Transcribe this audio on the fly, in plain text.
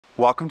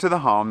Welcome to the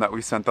home that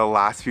we spent the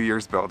last few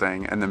years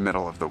building in the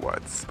middle of the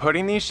woods.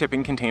 Putting these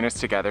shipping containers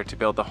together to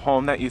build the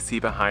home that you see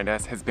behind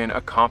us has been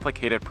a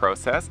complicated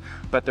process,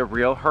 but the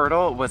real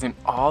hurdle was in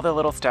all the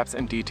little steps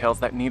and details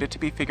that needed to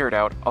be figured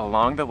out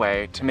along the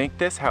way to make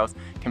this house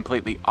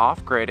completely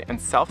off-grid and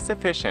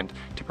self-sufficient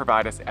to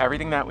provide us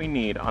everything that we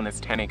need on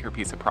this 10-acre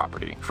piece of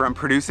property. From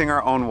producing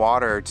our own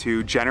water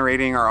to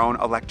generating our own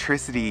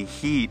electricity,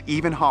 heat,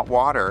 even hot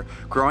water,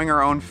 growing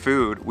our own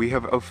food, we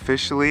have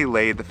officially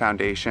laid the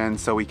foundation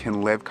so we can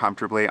live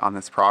comfortably on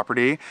this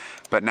property.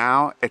 But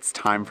now it's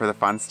time for the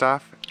fun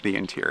stuff, the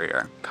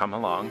interior. Come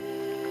along.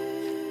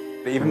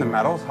 Even the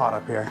metal's hot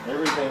up here.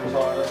 Everything's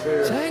hot up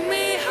here. Take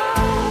me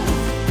home,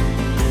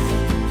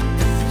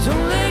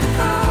 don't let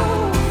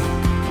go.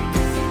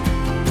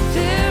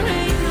 There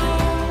ain't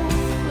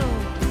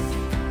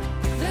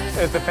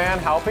no. Is the fan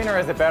helping or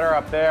is it better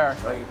up there?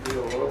 I can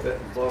feel a little bit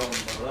in the bottom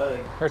of my leg.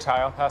 Here,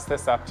 Ty, I'll pass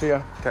this up to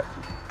you. Okay.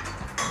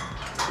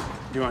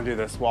 Do you want to do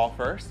this wall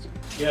first?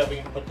 Yeah, we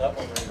can put that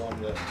one right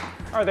on the...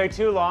 Are they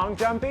too long,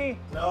 Jumpy?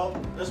 No,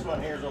 this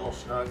one here's a little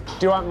snug.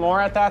 Do you want more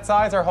at that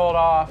size or hold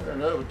off? I don't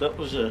know, that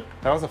was a...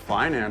 That was a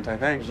flying ant, I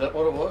think. Is that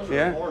what it was? Or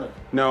Yeah. a hornet?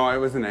 No, it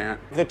was an ant.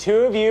 The two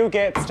of you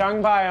get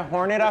stung by a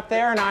hornet up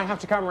there and I have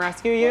to come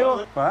rescue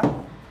you? What?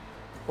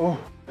 I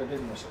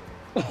didn't miss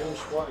it. Don't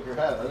squat your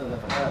hat. I didn't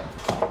have a hat.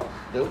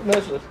 Don't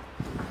miss it.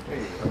 There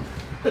you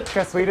go.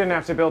 Guess we didn't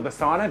have to build the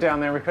sauna down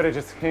there. We could have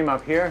just came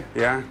up here.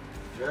 Yeah.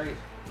 Jerry,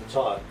 it's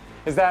hot.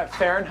 Is that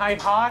Fahrenheit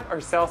hot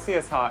or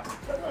Celsius hot?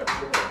 I'm not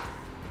sure.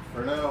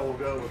 For now, we'll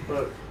go with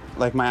both.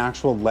 Like my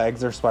actual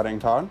legs are sweating,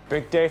 Todd.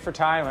 Big day for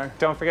Tyler.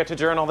 Don't forget to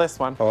journal this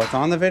one. Oh, it's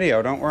on the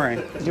video, don't worry.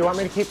 Do you want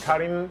me to keep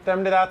cutting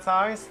them to that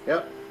size?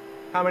 Yep.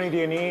 How many do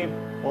you need?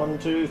 1,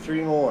 2,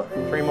 3 more.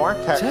 3 more?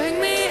 Okay. Take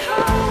me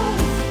home,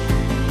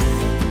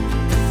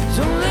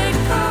 don't let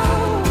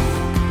go.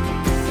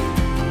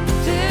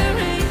 There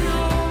ain't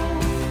no.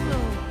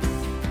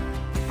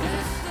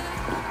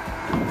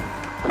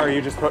 Are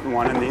you just putting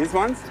one in these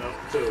ones? No,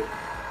 2.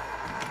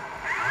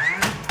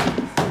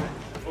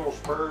 Little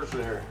spurs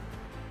there.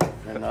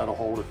 And that'll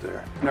hold it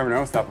there. Never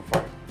noticed that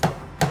before.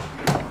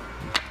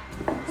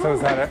 So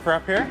is that it for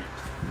up here?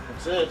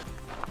 That's it.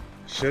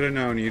 Should have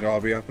known you'd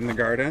all be up in the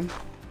garden.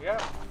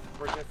 Yeah,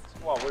 we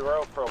were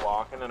out for a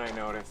walk and then I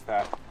noticed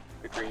that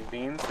the green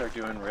beans are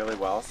doing really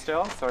well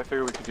still, so I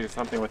figured we could do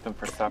something with them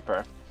for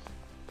supper.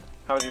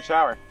 How was your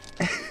shower?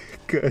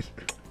 Good.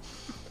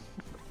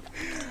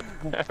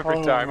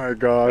 Every time. Oh my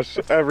gosh,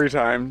 every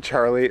time.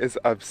 Charlie is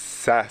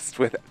obsessed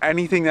with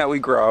anything that we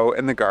grow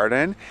in the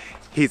garden.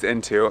 He's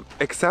into,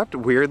 except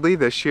weirdly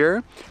this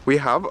year, we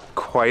have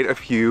quite a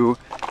few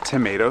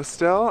tomatoes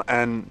still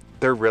and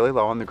they're really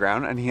low on the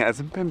ground and he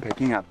hasn't been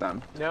picking at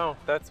them. No,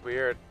 that's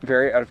weird.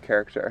 Very out of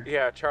character.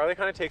 Yeah, Charlie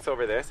kind of takes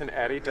over this and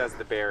Eddie does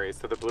the berries.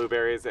 So the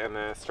blueberries and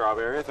the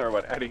strawberries are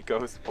what Eddie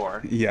goes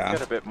for. Yeah. He's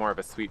got a bit more of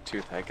a sweet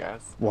tooth, I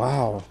guess.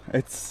 Wow,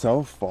 it's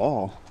so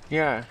full.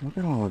 Yeah. Look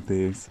at all of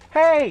these.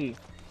 Hey!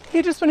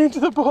 He just went into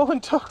the bowl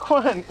and took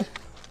one.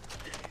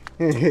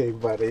 Hey,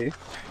 buddy.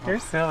 You're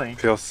silly.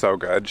 Feels so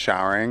good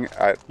showering.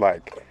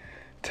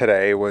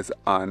 Today was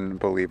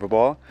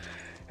unbelievable.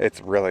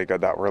 It's really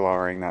good that we're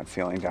lowering that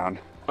ceiling down.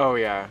 Oh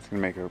yeah. It's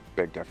gonna make a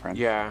big difference.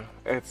 Yeah,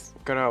 it's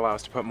gonna allow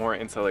us to put more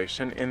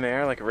insulation in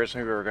there. Like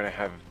originally we were gonna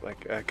have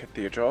like a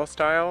cathedral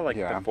style, like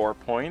Yeah. the 4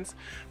 points,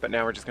 but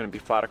now we're just gonna be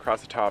flat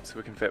across the top so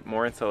we can fit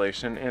more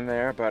insulation in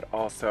there, but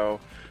also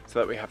so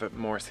that we have a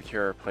more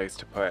secure place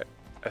to put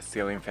a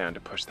ceiling fan to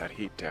push that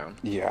heat down.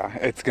 Yeah,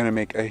 it's gonna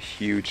make a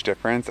huge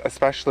difference,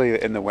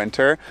 especially in the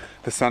winter.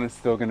 The sun is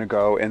still gonna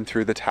go in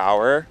through the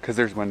tower because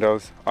there's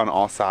windows on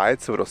all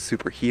sides, so it'll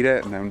superheat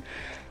it and then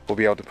we'll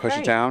be able to push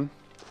Hey. it down.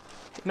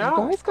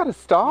 No, You guys gotta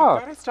stop.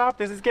 you gotta stop.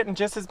 This is getting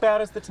just as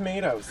bad as the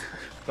tomatoes.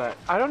 But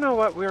I don't know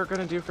what we were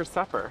gonna do for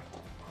supper.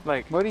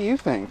 Like, What do you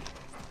think?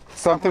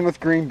 Something with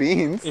green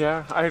beans?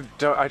 yeah,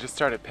 I just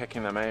started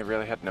picking them. I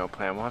really had no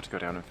plan. We'll have to go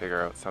down and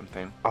figure out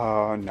something.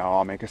 Oh no,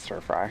 I'll make a stir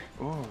fry.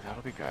 Ooh,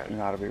 that'll be good.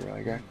 That'll be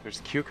really good.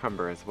 There's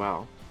cucumber as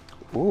well.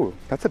 Ooh,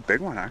 that's a big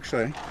one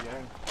actually.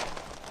 Yeah.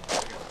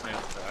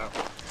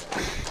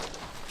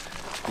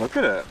 Look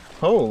at it.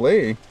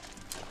 Holy.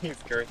 He's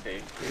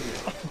girthy.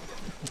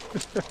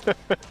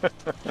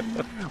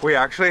 We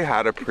actually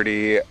had a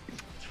pretty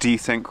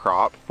decent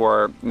crop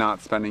for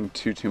not spending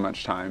too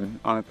much time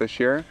on it this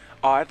year.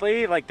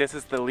 Oddly, like this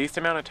is the least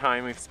amount of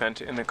time we've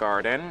spent in the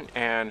garden,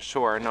 and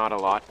sure, not a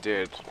lot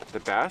did the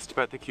best,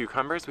 but the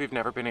cucumbers, we've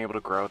never been able to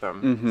grow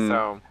them.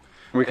 So,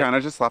 We kind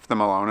of just left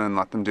them alone and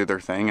let them do their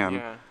thing. And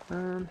yeah.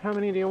 How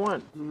many do you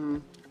want?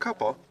 a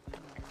couple.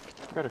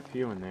 I've got a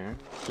few in there.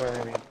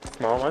 Maybe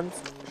small ones?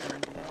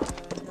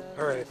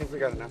 All right, I think we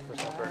got enough for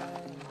supper.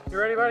 You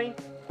ready, buddy? You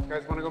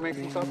guys want to go make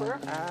some supper?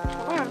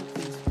 Yeah.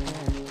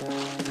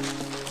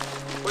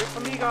 Wait for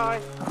me,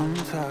 guys. I'm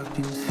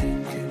talking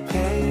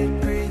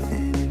syncopated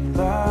breathing,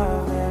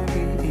 love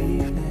every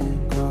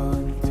evening,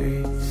 going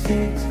 3,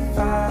 6,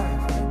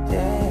 5,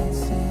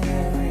 dancing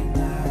every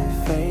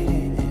night,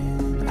 fading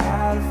in and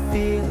out of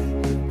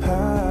feeling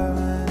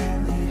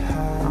permanently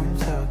high. I'm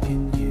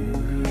talking you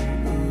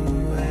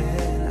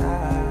and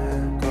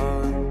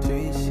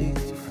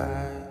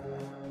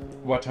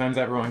What time's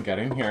everyone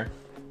getting here?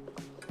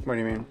 What do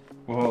you mean?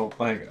 Well,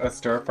 like a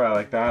stir fry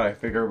like that, I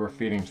figure we're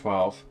feeding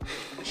 12.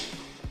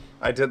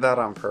 I did that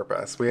on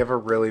purpose. We have a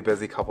really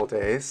busy couple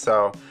days,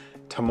 so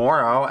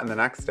tomorrow and the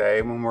next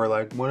day when we're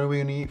like, what are we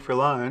gonna eat for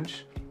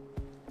lunch?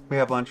 We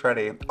have lunch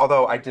ready.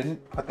 Although I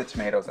didn't put the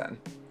tomatoes in.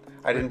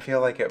 I didn't feel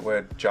like it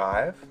would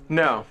jive.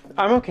 No,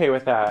 I'm okay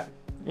with that.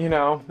 You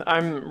know,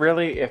 I'm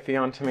really iffy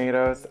on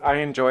tomatoes. I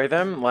enjoy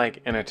them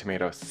like in a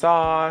tomato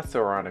sauce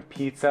or on a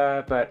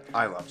pizza, but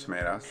I love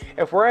tomatoes.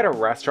 if we're at a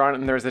restaurant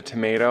and there's a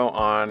tomato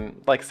on,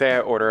 like say I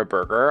order a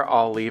burger,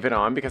 I'll leave it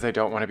on because I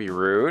don't want to be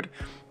rude.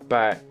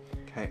 But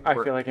Okay, I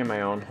feel like in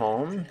my own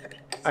home,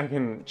 I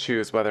can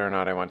choose whether or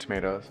not I want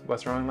tomatoes.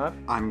 What's wrong, love?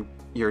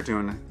 You're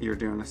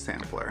doing a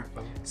sampler.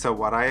 So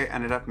what I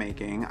ended up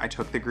making, I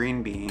took the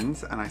green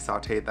beans and I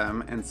sauteed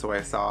them in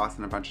soy sauce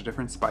and a bunch of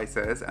different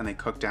spices, and they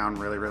cooked down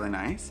really, really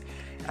nice.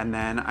 And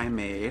then I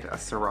made a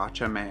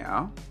sriracha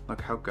mayo. Look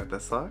how good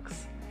this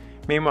looks.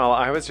 Meanwhile,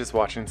 I was just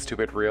watching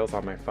stupid reels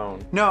on my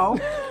phone. No,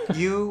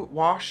 you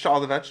washed all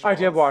the vegetables. I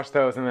did wash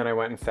those and then I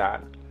went and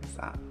sat. What's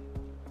that?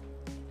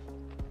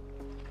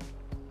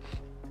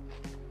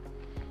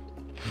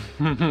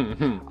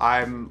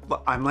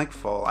 I'm like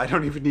full. I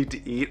don't even need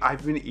to eat.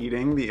 I've been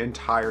eating the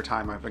entire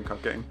time I've been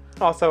cooking.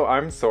 Also,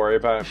 I'm sorry,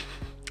 but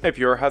if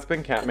your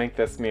husband can't make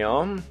this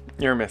meal,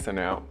 you're missing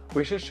out.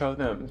 We should show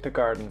them the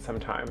garden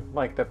sometime,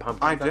 like the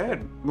pumpkins. I did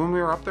when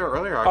we were up there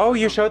earlier. Oh,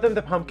 you showed them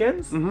the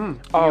pumpkins? Mm-hmm.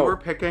 Oh. You were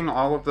picking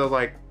all of the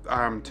like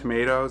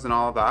tomatoes and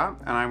all of that,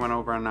 and I went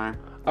over and I.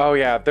 Oh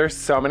yeah, there's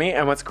so many,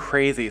 and what's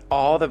crazy,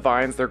 all the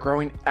vines, they're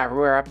growing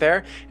everywhere up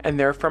there, and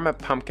they're from a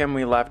pumpkin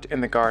we left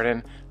in the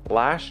garden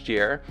last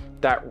year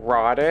that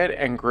rotted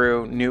and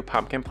grew new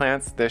pumpkin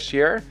plants this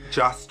year.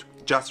 Just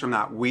from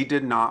that, we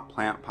did not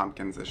plant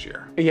pumpkins this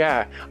year.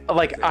 Yeah,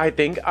 like I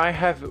think I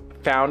have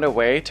found a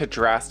way to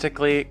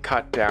drastically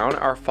cut down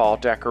our fall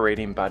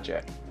decorating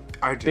budget.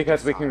 I did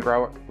Because we can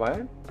grow, what?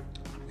 I'm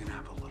gonna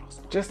have a little.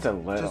 Just a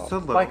little. Just a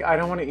little. Like, I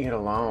don't want to eat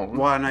alone.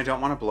 Well, and I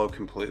don't want to blow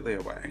completely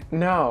away.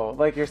 No,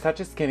 like, you're such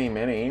a skinny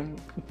mini.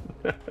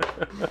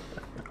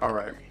 All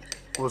right.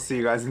 We'll see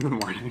you guys in the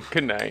morning.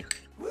 Good night.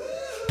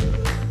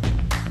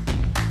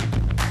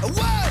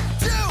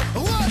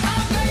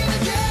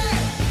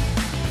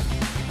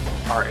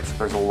 All right, so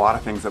there's a lot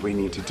of things that we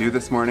need to do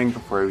this morning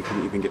before we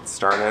can even get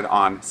started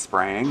on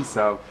spraying.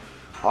 So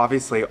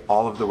obviously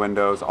all of the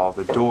windows, all of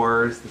the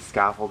doors, the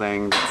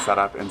scaffolding that's set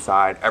up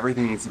inside,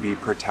 everything needs to be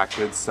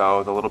protected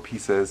so the little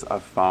pieces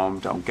of foam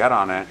don't get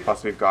on it.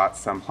 Plus we've got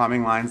some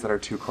plumbing lines that are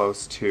too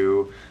close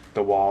to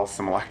the walls,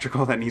 some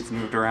electrical that needs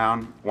moved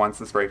around. Once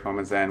the spray foam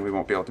is in, we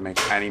won't be able to make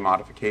any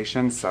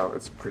modifications, so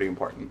it's pretty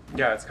important.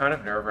 Yeah, it's kind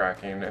of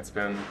nerve-wracking. It's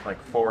been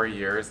like 4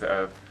 years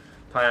of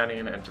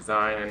planning and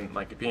design and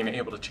like being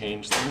able to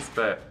change things,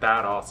 but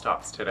that all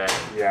stops today.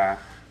 Yeah.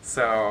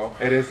 So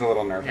It is a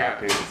little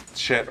nerve-wracking. Yeah.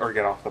 Shit or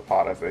get off the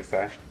pot, as they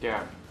say.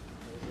 yeah.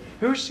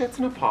 Who shits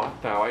in a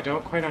pot though? I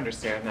don't quite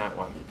understand that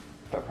one.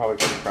 That probably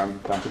comes from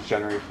Dumpage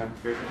Generation.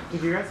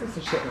 Did you guys used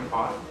to shit in a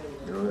pot?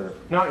 Yeah.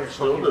 Not your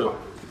Still cooking do. pot.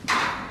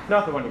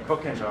 Not the one you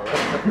cook in though,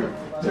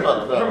 right?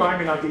 No. Remind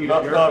me not to eat Not,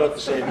 it here. not at the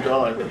same time.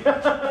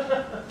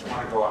 I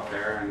want to go up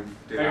there and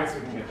do I guess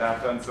that. we can get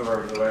that done so we're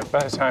over the way.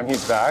 By the time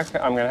he's back,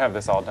 I'm gonna have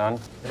this all done.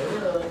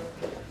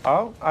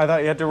 Oh, I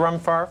thought you had to run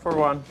far for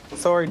one.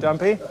 Sorry,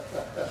 Dumpy.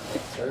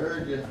 I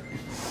heard you.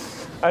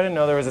 I didn't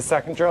know there was a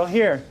second drill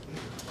here.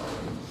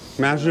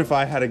 Imagine if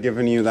I had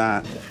given you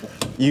that.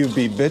 You'd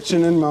be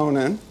bitching and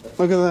moaning.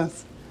 Look at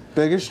this.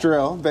 Biggest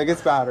drill,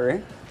 biggest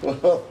battery.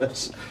 Well,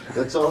 that's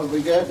all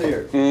we got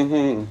here.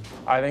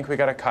 I think we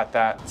gotta cut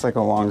that. It's like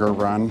a longer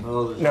run.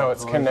 Oh, there's No,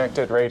 it's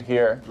connected right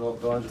here. all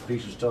kinds of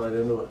pieces tied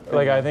into it.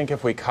 Like, I think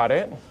if we cut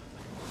it,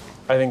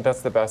 I think that's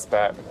the best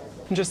bet.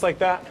 And just like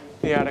that,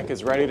 the attic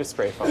is ready to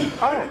spray foam.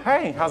 Oh,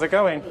 hey, how's it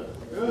going?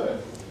 Good.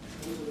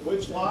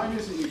 Which line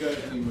is it you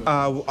guys need moved?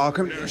 I'll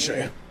come down and show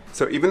you.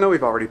 So even though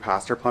we've already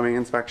passed our plumbing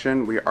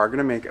inspection, we are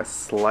gonna make a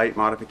slight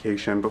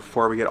modification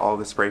before we get all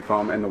the spray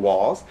foam in the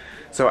walls.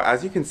 So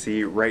as you can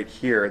see right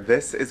here,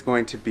 this is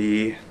going to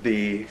be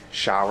the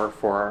shower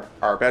for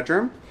our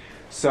bedroom.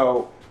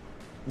 So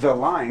the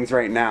lines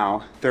right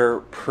now, they're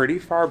pretty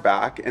far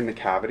back in the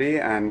cavity,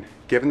 and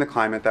given the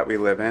climate that we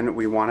live in,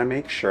 we wanna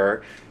make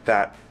sure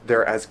that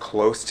they're as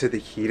close to the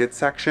heated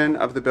section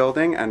of the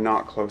building and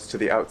not close to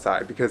the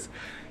outside, because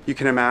you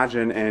can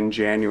imagine in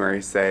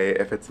January, say,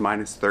 if it's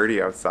minus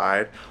 30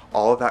 outside,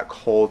 all of that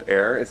cold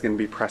air is going to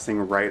be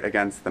pressing right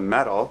against the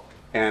metal,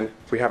 and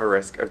we have a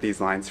risk of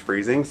these lines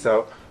freezing.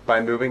 So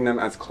by moving them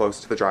as close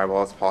to the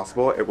drywall as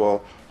possible, it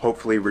will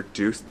hopefully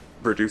reduce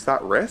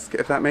that risk,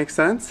 if that makes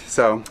sense.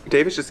 So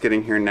David's just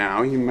getting here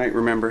now. You might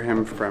remember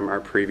him from our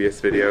previous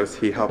videos.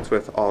 He helped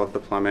with all of the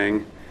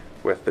plumbing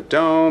with the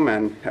dome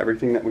and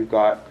everything that we've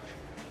got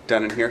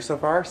done in here so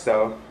far.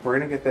 So we're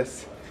going to get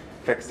this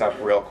fixed up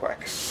real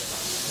quick.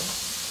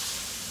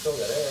 Still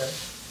got air.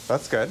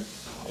 That's good.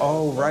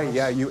 Oh, right.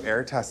 Yeah, you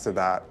air tested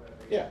that.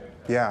 Yeah.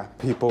 Yeah,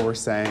 people were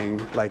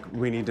saying like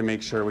we need to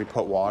make sure we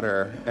put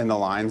water in the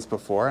lines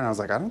before, and I was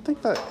like, I don't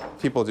think that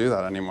people do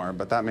that anymore,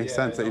 but that makes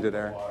sense that you did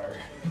air. Water.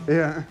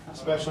 Yeah.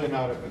 Especially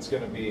not if it's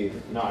going to be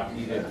not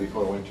heated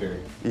before winter.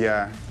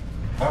 Yeah.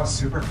 That was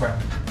super quick.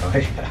 Oh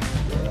yeah.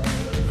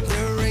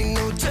 There ain't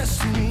no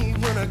testing me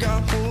when I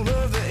got hold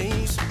of the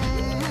ace.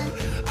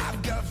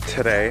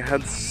 Today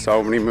had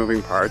so many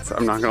moving parts.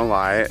 I'm not gonna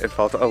lie, it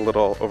felt a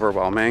little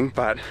overwhelming,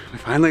 but we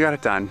finally got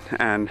it done,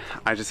 and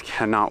I just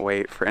cannot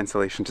wait for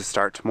installation to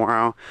start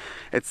tomorrow.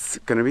 It's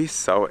gonna be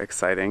so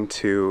exciting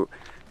to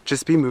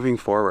just be moving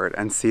forward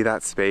and see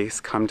that space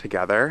come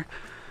together.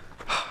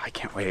 I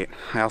can't wait.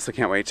 I also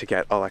can't wait to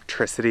get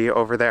electricity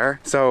over there.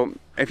 So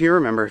if you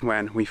remember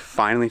when we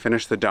finally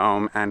finished the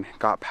dome and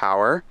got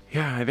power.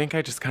 Yeah, I think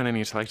I just kind of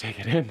need to like take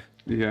it in.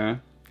 Yeah.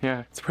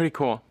 Yeah, it's pretty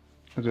cool.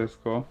 It is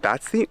cool.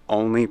 That's the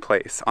only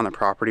place on the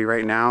property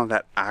right now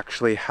that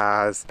actually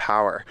has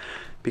power,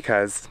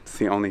 because it's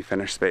the only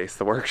finished space.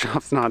 The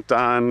workshop's not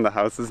done, the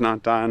house is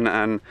not done,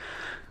 and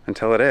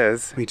until it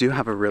is, we do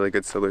have a really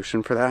good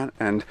solution for that,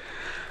 and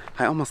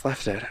I almost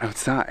left it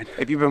outside.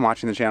 If you've been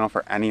watching the channel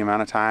for any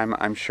amount of time,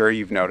 I'm sure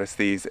you've noticed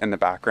these in the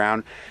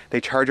background.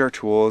 They charge our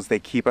tools, they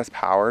keep us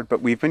powered,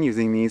 but we've been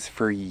using these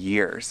for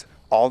years.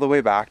 All the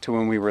way back to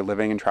when we were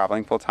living and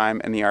traveling full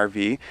time in the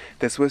RV.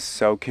 This was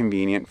so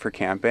convenient for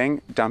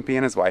camping. Dumpy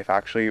and his wife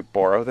actually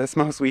borrow this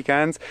most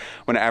weekends.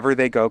 Whenever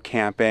they go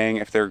camping,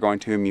 if they're going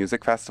to a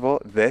music festival,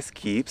 this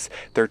keeps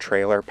their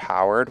trailer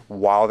powered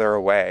while they're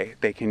away.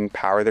 They can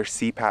power their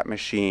CPAP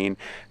machine,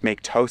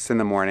 make toast in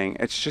the morning.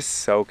 It's just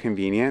so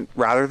convenient.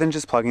 Rather than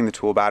just plugging the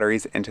tool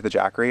batteries into the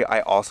Jackery, I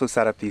also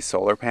set up these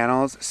solar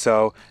panels.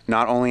 So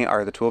not only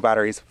are the tool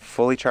batteries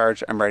fully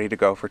charged and ready to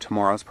go for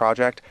tomorrow's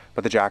project,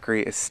 but the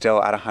Jackery is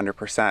still at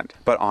 100%.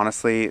 But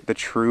honestly, the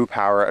true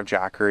power of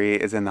Jackery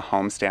is in the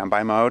home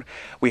standby mode.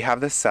 We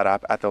have this set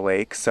up at the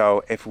lake,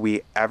 so if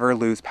we ever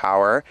lose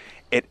power,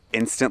 it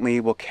instantly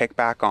will kick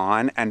back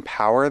on and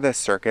power the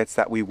circuits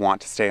that we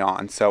want to stay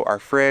on. So our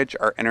fridge,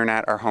 our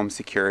internet, our home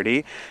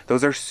security,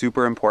 those are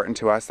super important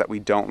to us that we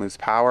don't lose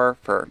power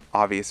for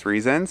obvious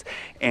reasons.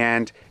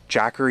 And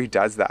Jackery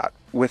does that.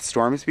 With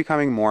storms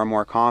becoming more and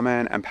more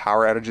common and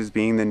power outages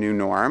being the new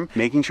norm,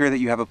 making sure that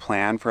you have a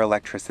plan for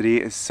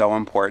electricity is so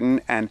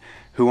important. And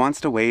who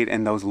wants to wait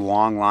in those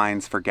long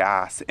lines for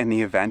gas in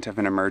the event of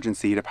an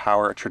emergency to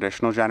power a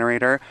traditional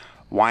generator?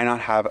 Why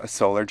not have a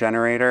solar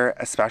generator,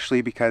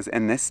 especially because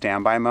in this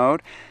standby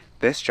mode,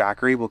 this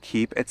Jackery will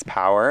keep its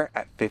power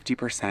at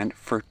 50%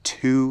 for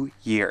 2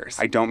 years.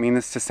 I don't mean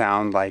this to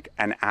sound like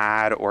an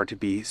ad or to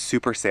be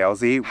super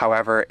salesy.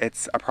 However,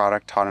 it's a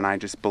product Todd and I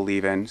just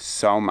believe in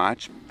so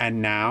much.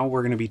 And now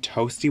we're gonna be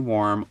toasty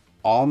warm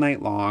all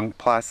night long.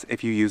 Plus,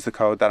 if you use the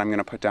code that I'm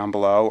gonna put down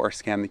below or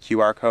scan the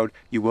QR code,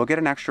 you will get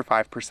an extra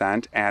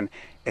 5%, and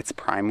it's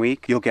Prime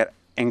Week. You'll get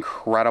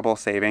incredible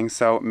savings,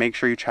 so make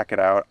sure you check it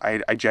out.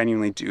 I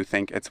genuinely do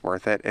think it's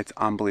worth it. It's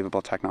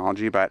unbelievable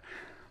technology, but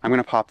I'm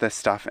gonna pop this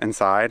stuff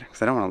inside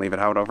because I don't wanna leave it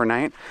out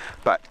overnight,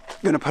 but I'm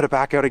gonna put it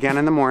back out again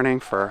in the morning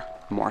for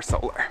more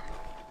solar.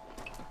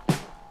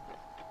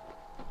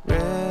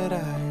 Red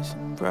eyes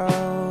and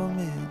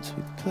bromance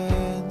with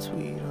plans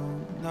we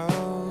don't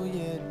know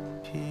yet.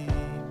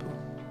 People.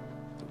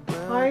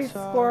 Hi,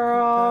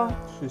 squirrel.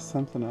 She's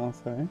something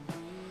else, eh?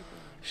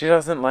 She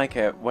doesn't like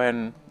it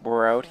when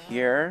we're out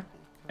here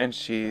and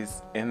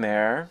she's in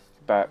there,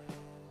 but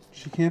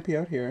She can't be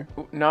out here.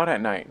 not at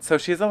night. So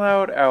she's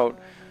allowed out.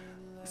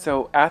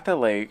 So at the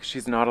lake,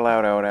 she's not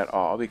allowed out at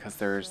all because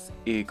there's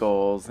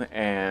eagles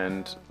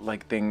and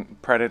like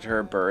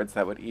predator birds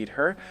that would eat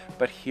her.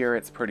 But here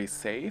it's pretty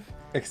safe.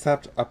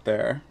 Except up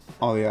there,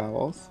 all the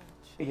owls.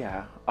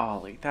 Yeah,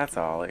 Ollie. That's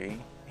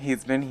Ollie.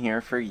 He's been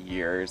here for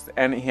years,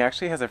 and he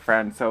actually has a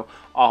friend. So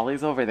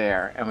Ollie's over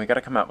there, and we got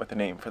to come up with a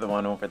name for the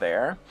one over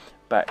there.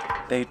 But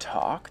they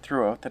talk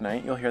throughout the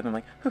night. You'll hear them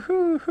like hoo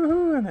hoo hoo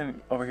hoo, and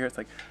then over here it's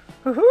like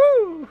hoo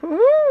hoo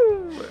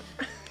hoo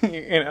hoo.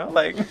 You know,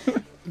 like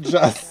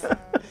Just,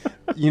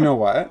 you know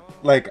what?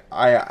 Like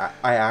I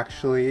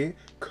actually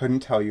couldn't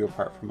tell you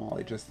apart from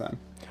Ollie just then.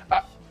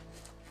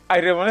 I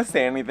didn't want to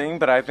say anything,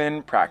 but I've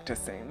been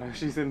practicing.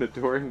 She's in the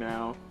door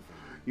now.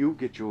 You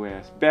get your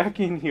ass back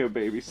in here,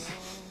 babies.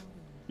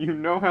 You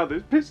know how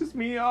this pisses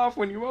me off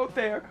when you're out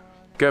there.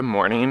 Good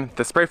morning.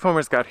 The spray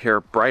foamers got here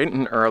bright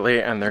and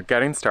early, and they're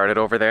getting started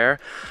over there,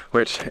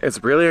 which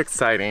is really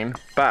exciting.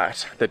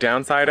 But the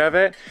downside of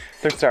it,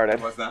 they're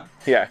started. What's that?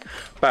 Yeah,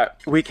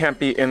 but we can't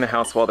be in the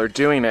house while they're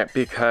doing it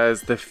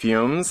because the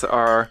fumes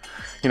are,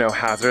 you know,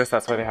 hazardous.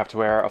 That's why they have to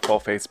wear a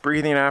full face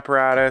breathing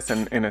apparatus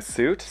and in a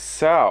suit.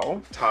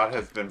 So Todd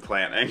has been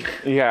planning.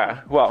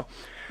 yeah, well,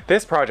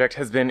 this project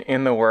has been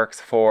in the works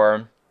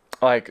for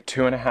like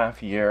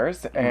 2.5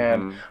 years,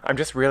 and I'm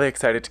just really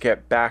excited to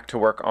get back to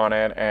work on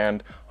it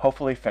and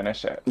hopefully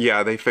finish it.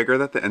 Yeah, they figure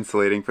that the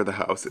insulating for the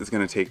house is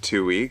going to take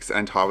 2 weeks,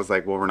 and Todd was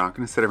like, well, we're not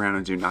going to sit around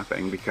and do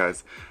nothing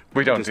because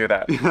We don't do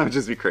that. That would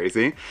just be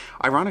crazy.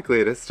 Ironically,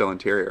 it is still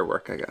interior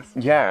work, I guess.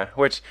 Yeah,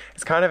 which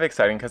is kind of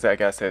exciting because I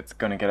guess it's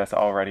going to get us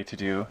all ready to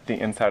do the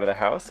inside of the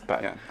house.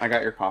 But Yeah, I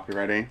got your coffee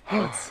ready.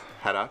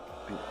 head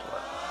up and get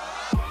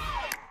to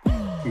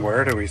work.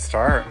 Where do we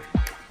start?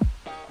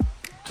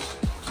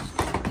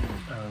 I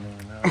don't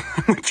even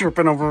know.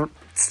 Tripping over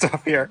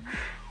stuff here.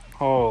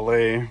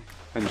 Holy.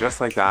 And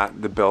just like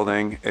that, the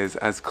building is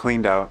as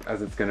cleaned out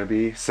as it's gonna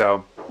be.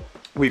 So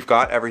we've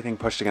got everything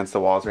pushed against the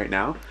walls right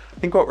now. I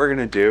think what we're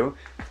gonna do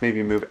is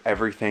maybe move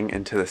everything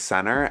into the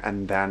center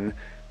and then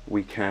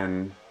we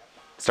can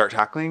start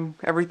tackling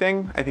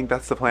everything. I think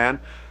that's the plan.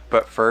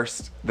 But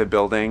first, the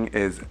building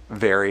is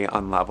very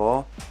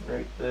unlevel.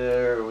 Right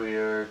there, we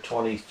are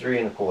 23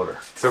 1/4.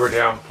 So we're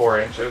down 4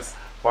 inches.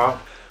 Wow.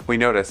 We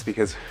noticed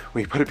because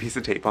we put a piece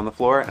of tape on the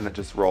floor and it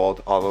just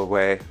rolled all the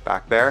way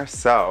back there.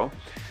 So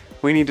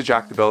we need to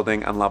jack the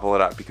building and level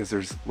it up because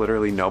there's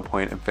literally no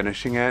point in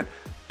finishing it,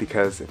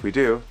 because if we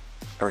do,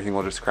 everything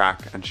will just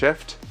crack and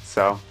shift.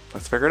 So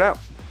let's figure it out.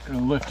 Gonna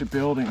lift a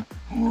building.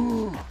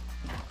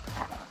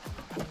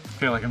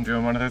 Feel like I'm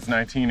doing one of those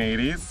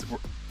 1980s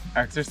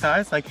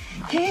exercise, like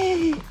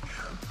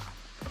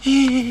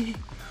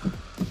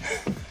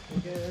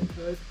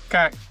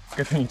Okay,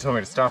 good thing you told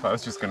me to stop. I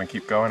was just gonna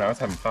keep going. I was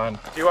having fun.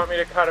 Do you want me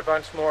to cut a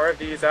bunch more of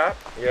these up?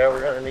 Yeah,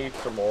 we're gonna need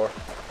some more.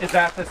 Is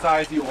that the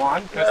size you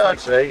want? Just Yeah, like I'd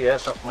say, yeah,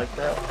 something like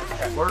that.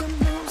 that work?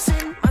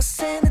 Losing my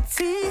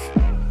sanity.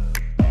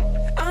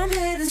 I'm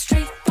heading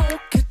straight for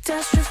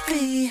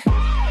catastrophe.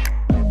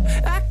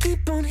 I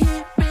keep on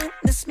hearing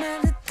this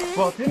melody.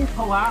 Well, it didn't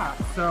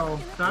collapse, so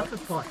that's a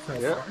plus so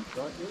Yeah.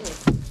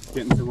 far.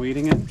 Getting some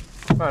weeding in.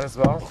 Might as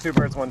well. 2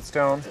 birds, 1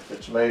 stone. If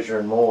it's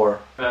measuring more,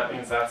 That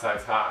means that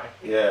size high.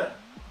 yeah,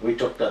 we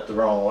took that the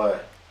wrong way.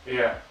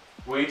 Yeah.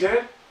 We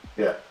did?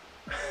 Yeah.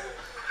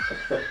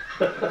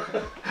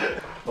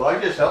 Well,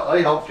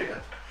 I helped you.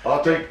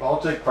 I'll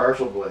take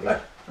partial blame.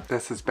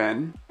 This has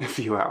been a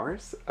few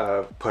hours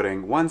of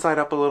putting one side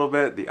up a little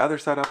bit, the other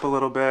side up a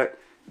little bit.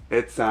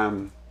 It's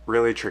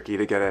really tricky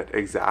to get it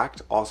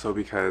exact, also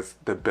because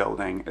the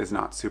building is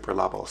not super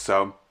level.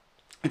 So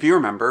if you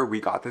remember, we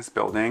got this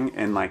building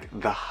in like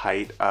the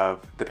height of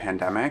the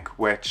pandemic,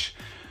 which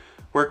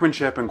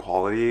workmanship and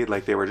quality,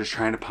 like they were just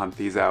trying to pump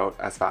these out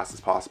as fast as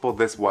possible.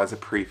 This was a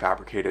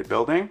prefabricated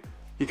building.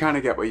 You kind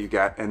of get what you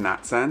get in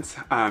that sense.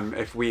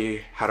 If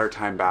we had our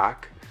time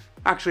back,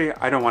 actually,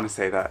 I don't want to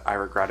say that I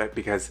regret it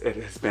because it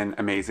has been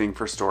amazing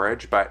for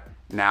storage, but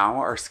now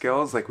our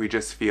skills, like we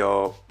just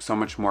feel so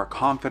much more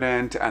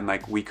confident and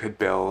like we could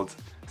build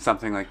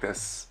something like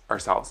this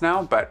ourselves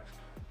now. But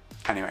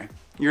anyway,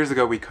 years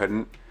ago we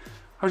couldn't.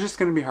 I was just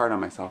gonna be hard on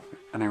myself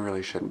and I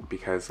really shouldn't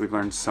because we've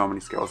learned so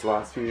many skills the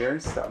last few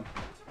years, so.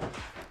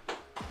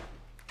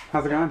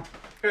 How's it going?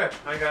 Good.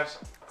 I got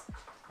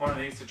one of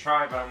these to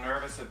try, but I'm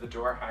nervous at the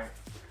door height.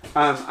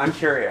 I'm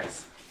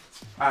curious.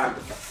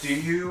 Do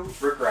you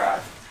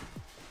regret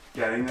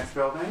getting this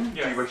building?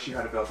 Do Yes. you wish you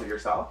had built it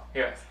yourself?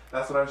 Yes.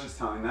 That's what I was just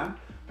telling them.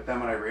 But then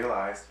when I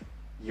realized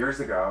years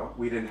ago,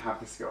 we didn't have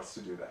the skills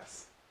to do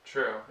this.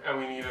 True. And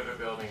we needed a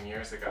building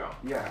years ago.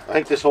 Yeah. I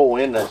think this whole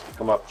end has to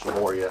come up some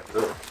more yet.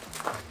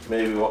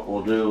 Maybe what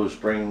we'll do is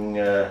bring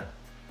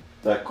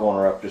that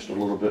corner up just a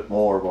little bit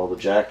more while the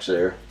jack's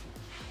there.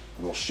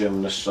 And we'll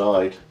shim this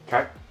side.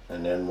 Okay.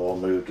 And then we'll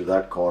move to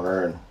that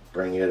corner and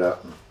bring it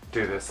up and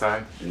Do this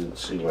side.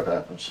 see what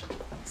happens.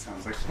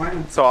 Sounds like a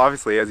plan. So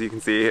obviously, as you can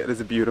see, it is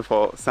a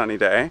beautiful sunny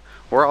day.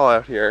 We're all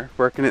out here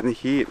working in the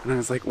heat. And I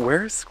was like,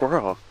 where's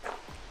Squirrel?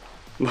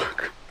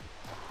 Look.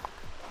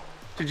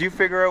 Did you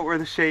figure out where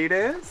the shade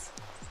is?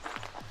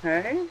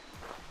 Hey?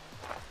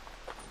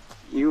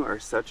 You are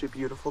such a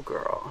beautiful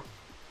girl.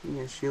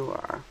 Yes, you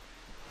are.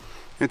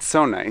 It's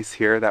so nice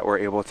here that we're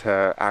able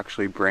to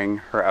actually bring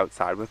her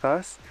outside with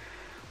us,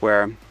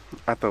 where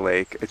at the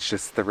lake, it's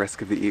just the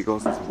risk of the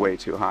eagles is way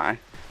too high.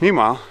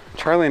 Meanwhile,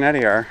 Charlie and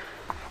Eddie are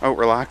out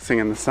relaxing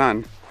in the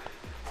sun.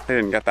 They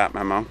didn't get that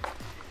memo.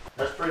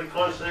 That's pretty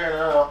close there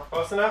now.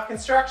 Close enough.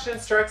 Construction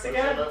strikes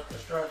again. Enough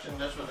construction,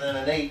 just within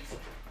an 1/8.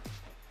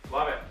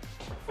 Love it.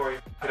 Before you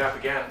f it up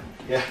again.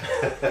 Yeah.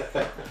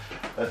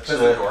 That's Is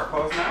the door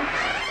closed now?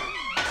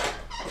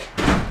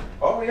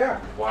 Oh yeah.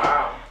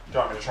 Wow. Do you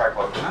want me to try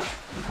closing that?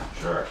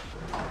 Sure.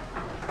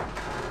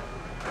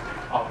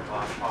 All the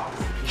glass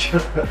pops.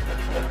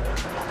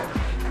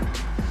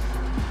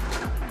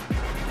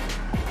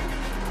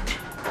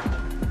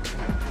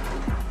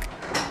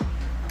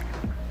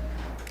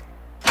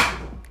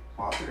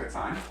 Well, that's a good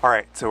sign. All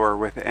right, so we're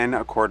within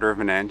 1/4 of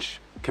an inch.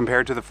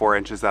 Compared to the 4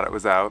 inches that it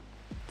was out,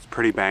 it's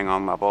pretty bang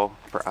on level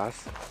for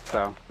us.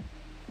 So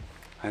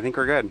I think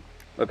we're good.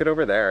 Look at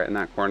over there in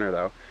that corner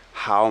though,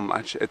 how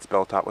much it's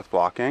built up with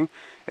blocking.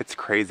 It's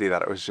crazy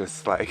that it was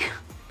just like,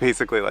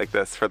 basically like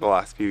this for the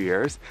last few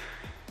years.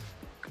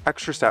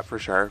 Extra step for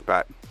sure,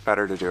 but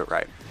better to do it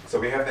right. So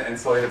we have the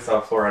insulated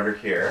subfloor under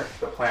here.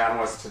 The plan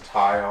was to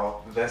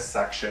tile this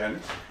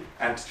section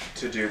and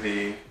to do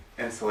the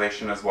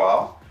insulation as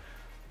well,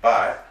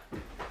 but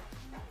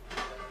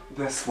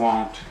this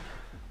won't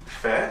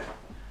fit.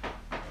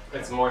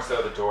 It's more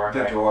so the door.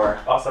 The height. door.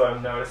 Also,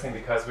 I'm noticing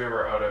because we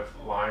were out of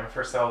line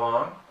for so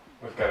long,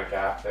 we've got a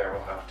gap there.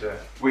 We'll have to.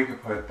 We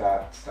could put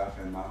that stuff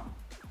in though.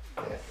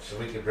 Yeah, so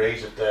we could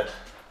raise it that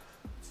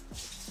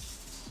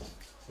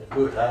A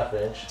good half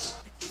inch,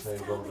 maybe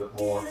a little bit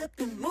more. I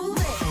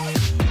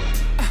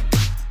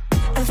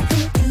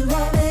think you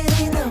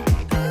already know.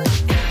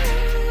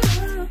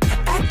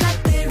 Act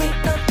like there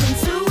ain't nothing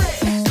to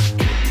it.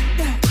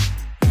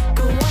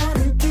 Go on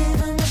and give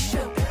them a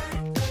show.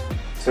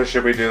 So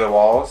should we do the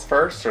walls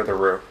first or the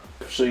roof?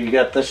 So you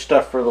got this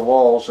stuff for the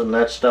walls and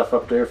that stuff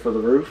up there for the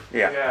roof?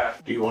 Yeah.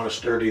 Do you want to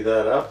sturdy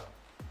that up?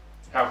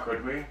 How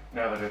could we,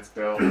 now that it's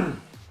built?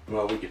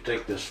 Well, we could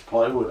take this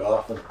plywood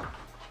off and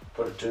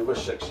put a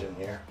 2x6 in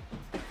here.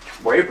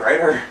 Way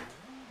brighter.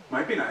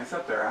 Might be nice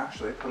up there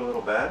actually. Put a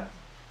little bed.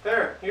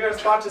 There, you got a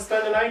spot to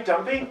spend the night,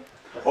 Dumpy?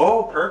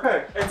 Oh,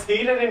 perfect. It's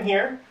heated in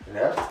here.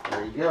 Yeah,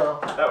 there you go.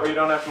 That way you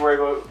don't have to worry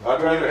about...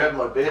 I'd rather have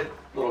my bed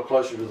a little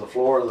closer to the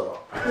floor though.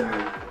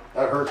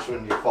 That hurts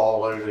when you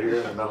fall out of here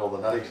in the middle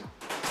of the night.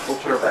 We'll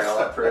put a rail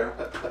up for you.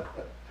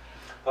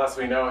 Plus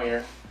we know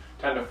you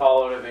tend to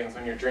fall out of things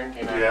when you're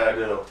drinking. Yeah, I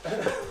do.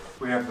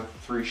 We have the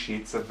 3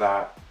 sheets of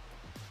that.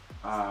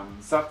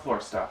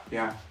 Subfloor stuff.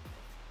 Yeah.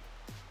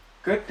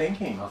 Good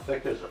thinking. How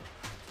thick is it?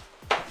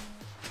 I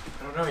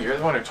don't know, you're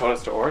the one who told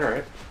us to order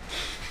it.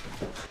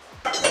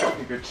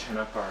 Be good chin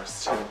up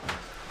bars too.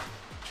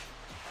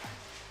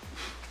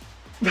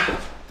 Do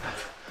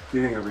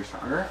you think it'll be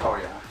stronger? Oh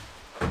yeah.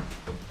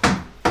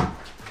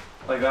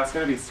 Like that's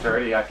gonna be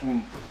sturdy. I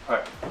can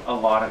put a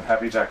lot of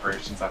heavy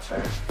decorations up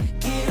there.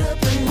 Get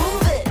up and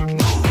move it.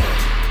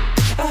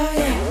 Oh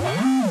yeah.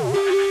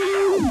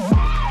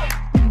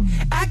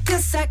 I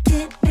guess I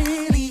can't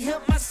really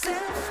help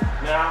myself.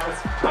 Now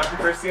it's time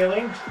for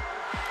ceiling.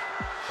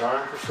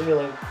 Time for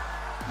ceiling.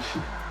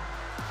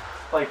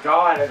 Like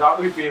God, I thought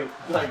we'd be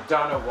like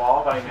done a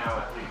wall by now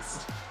at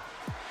least.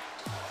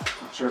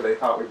 I'm sure they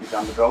thought we'd be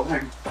done the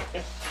building.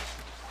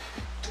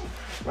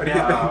 What do you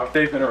think?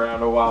 They've been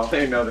around a while.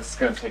 They know this is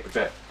gonna take a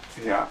bit.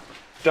 Yeah.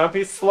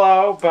 Dumpy's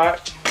slow,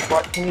 but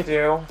what can you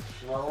do?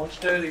 Slow and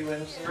steady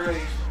wins the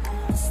race.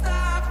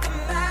 Stop the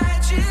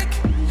magic,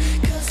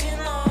 'cause you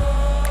know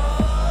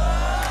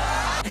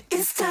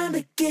it's time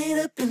to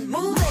get up and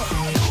move it.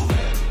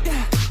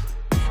 Yeah,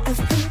 I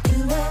think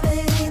you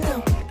already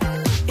know.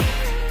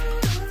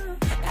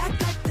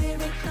 Act like there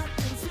ain't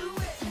nothing to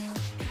it.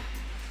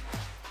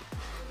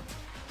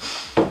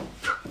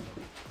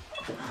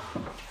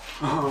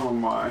 Oh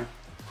my.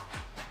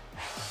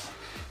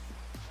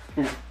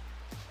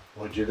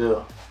 What'd you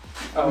do?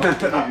 Oh,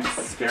 he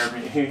scared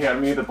me. He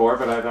had me the board,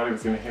 but I thought he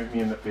was gonna hit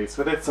me in the face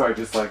with it, so I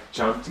just like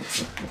jumped.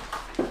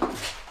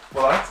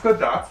 Well, that's good.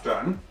 That's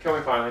done. Can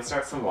we finally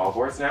start some wall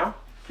boards now?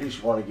 You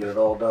just want to get it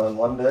all done in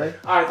one day?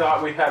 I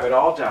thought we'd have it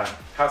all done.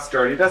 How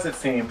sturdy does it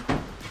seem?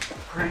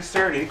 Pretty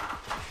sturdy.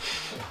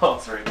 Well,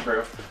 it's right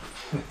through.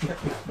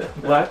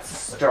 Let's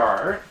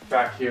start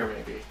back here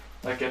maybe.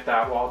 Like get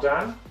that wall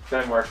done,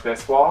 then work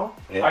this wall.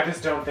 Yeah. I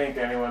just don't think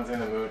anyone's in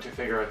the mood to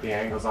figure out the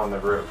angles on the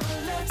roof.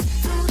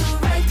 Let's do the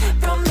right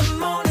from the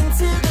morning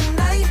to the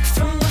night,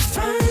 from the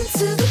front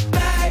to the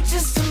back,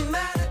 just a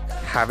matter of...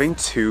 Having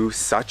 2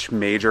 such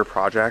major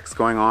projects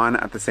going on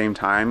at the same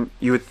time,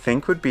 you would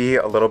think would be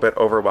a little bit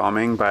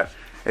overwhelming, but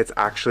it's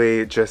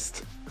actually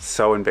just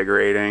so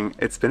invigorating.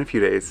 It's been a few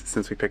days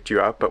since we picked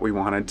you up, but we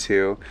wanted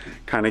to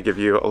kind of give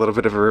you a little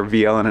bit of a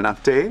reveal and an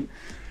update.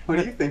 What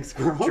do you think,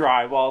 Squirrel?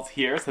 Drywall's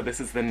here, so this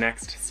is the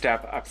next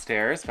step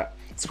upstairs. But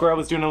Squirrel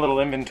was doing a little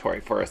inventory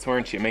for us,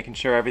 weren't you? Making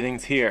sure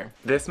everything's here.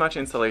 This much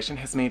insulation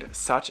has made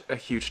such a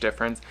huge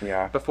difference.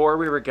 Yeah. Before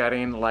we were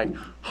getting like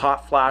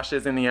hot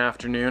flashes in the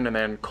afternoon and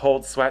then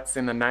cold sweats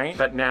in the night,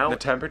 but now the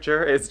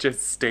temperature is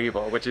just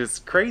stable, which is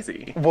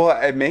crazy. Well,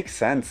 it makes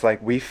sense.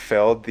 Like, we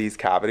filled these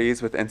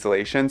cavities with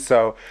insulation,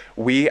 so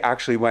we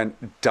actually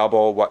went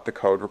double what the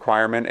code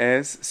requirement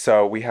is.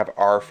 So we have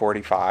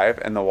R45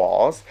 in the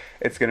walls.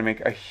 It's gonna make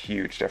a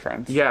huge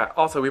difference. Yeah,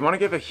 also we want to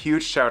give a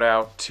huge shout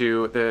out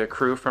to the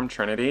crew from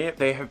Trinity.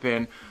 They have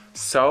been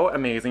so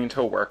amazing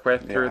to work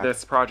with through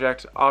this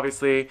project.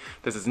 Obviously,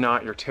 this is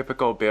not your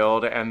typical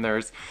build and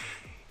there's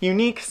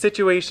unique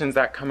situations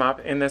that come up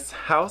in this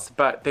house,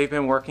 but they've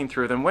been working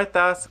through them with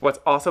us. What's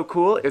also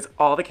cool is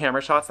all the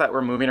camera shots that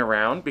were moving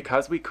around,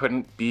 because we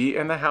couldn't be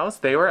in the house,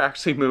 they were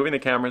actually moving the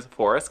cameras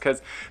for us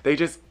because they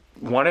just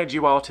wanted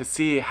you all to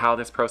see how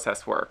this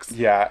process works.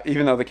 Yeah,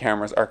 even though the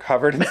cameras are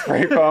covered in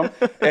spray foam,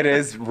 it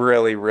is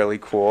really, really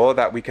cool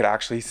that we could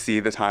actually see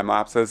the time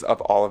lapses of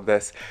all of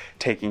this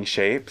taking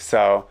shape.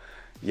 So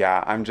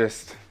yeah,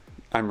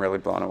 I'm really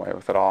blown away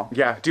with it all.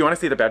 Yeah, do you want to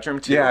see the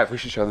bedroom too? Yeah, we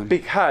should show them.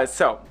 Because,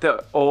 so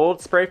the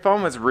old spray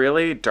foam was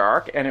really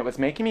dark and it was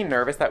making me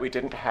nervous that we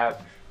didn't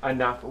have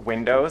enough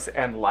windows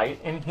and light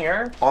in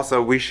here.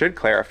 Also, we should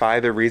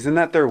clarify the reason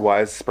that there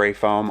was spray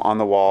foam on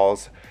the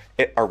walls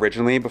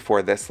originally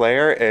before this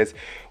layer is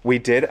we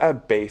did a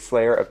base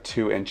layer of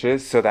 2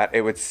 inches so that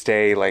it would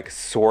stay like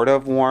sort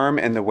of warm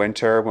in the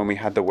winter when we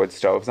had the wood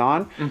stoves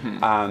on.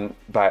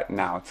 But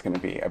now it's going to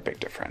be a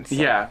big difference. So.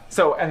 Yeah,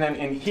 so and then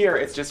in here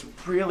it's just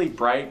really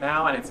bright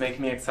now and it's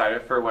making me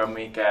excited for when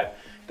we get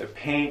the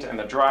paint and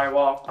the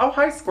drywall. Oh,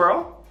 hi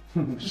squirrel.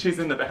 She's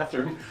in the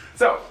bathroom.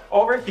 So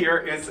over here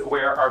is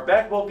where our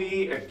bed will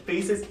be. It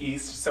faces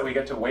east, so we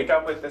get to wake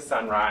up with the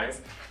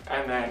sunrise.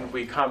 And then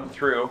we come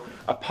through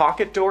a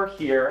pocket door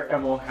here,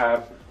 and we'll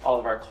have all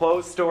of our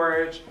clothes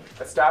storage,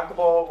 a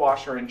stackable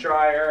washer and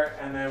dryer,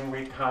 and then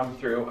we come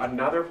through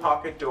another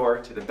pocket door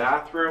to the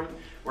bathroom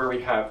where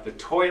we have the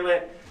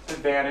toilet, the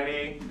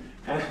vanity,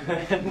 and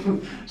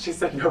then she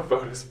said no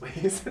photos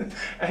please.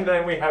 And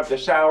then we have the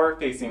shower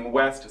facing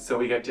west, so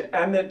we get to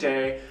end the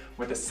day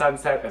with the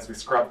sunset as we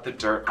scrub the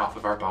dirt off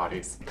of our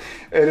bodies.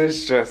 It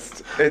is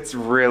just, it's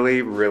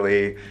really,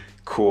 really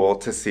cool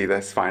to see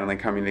this finally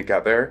coming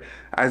together.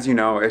 As you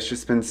know, it's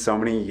just been so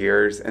many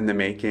years in the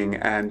making,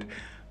 and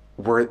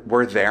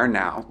we're there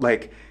now.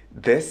 Like,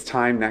 this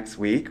time next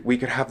week, we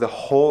could have the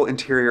whole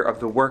interior of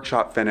the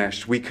workshop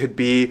finished. We could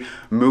be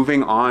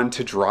moving on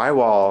to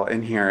drywall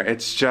in here.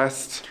 It's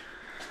just...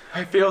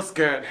 It feels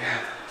good.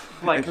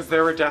 Like, because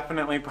there were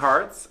definitely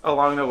parts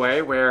along the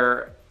way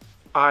where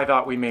I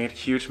thought we made a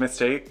huge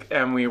mistake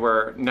and we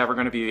were never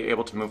going to be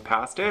able to move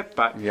past it.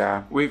 But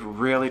yeah, we've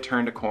really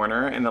turned a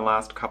corner in the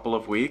last couple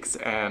of weeks,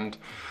 and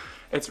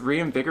it's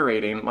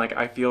reinvigorating. Like,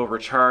 I feel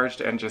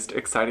recharged and just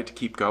excited to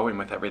keep going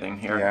with everything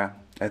here. Yeah,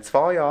 it's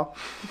fall, y'all.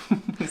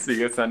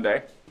 See you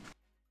Sunday.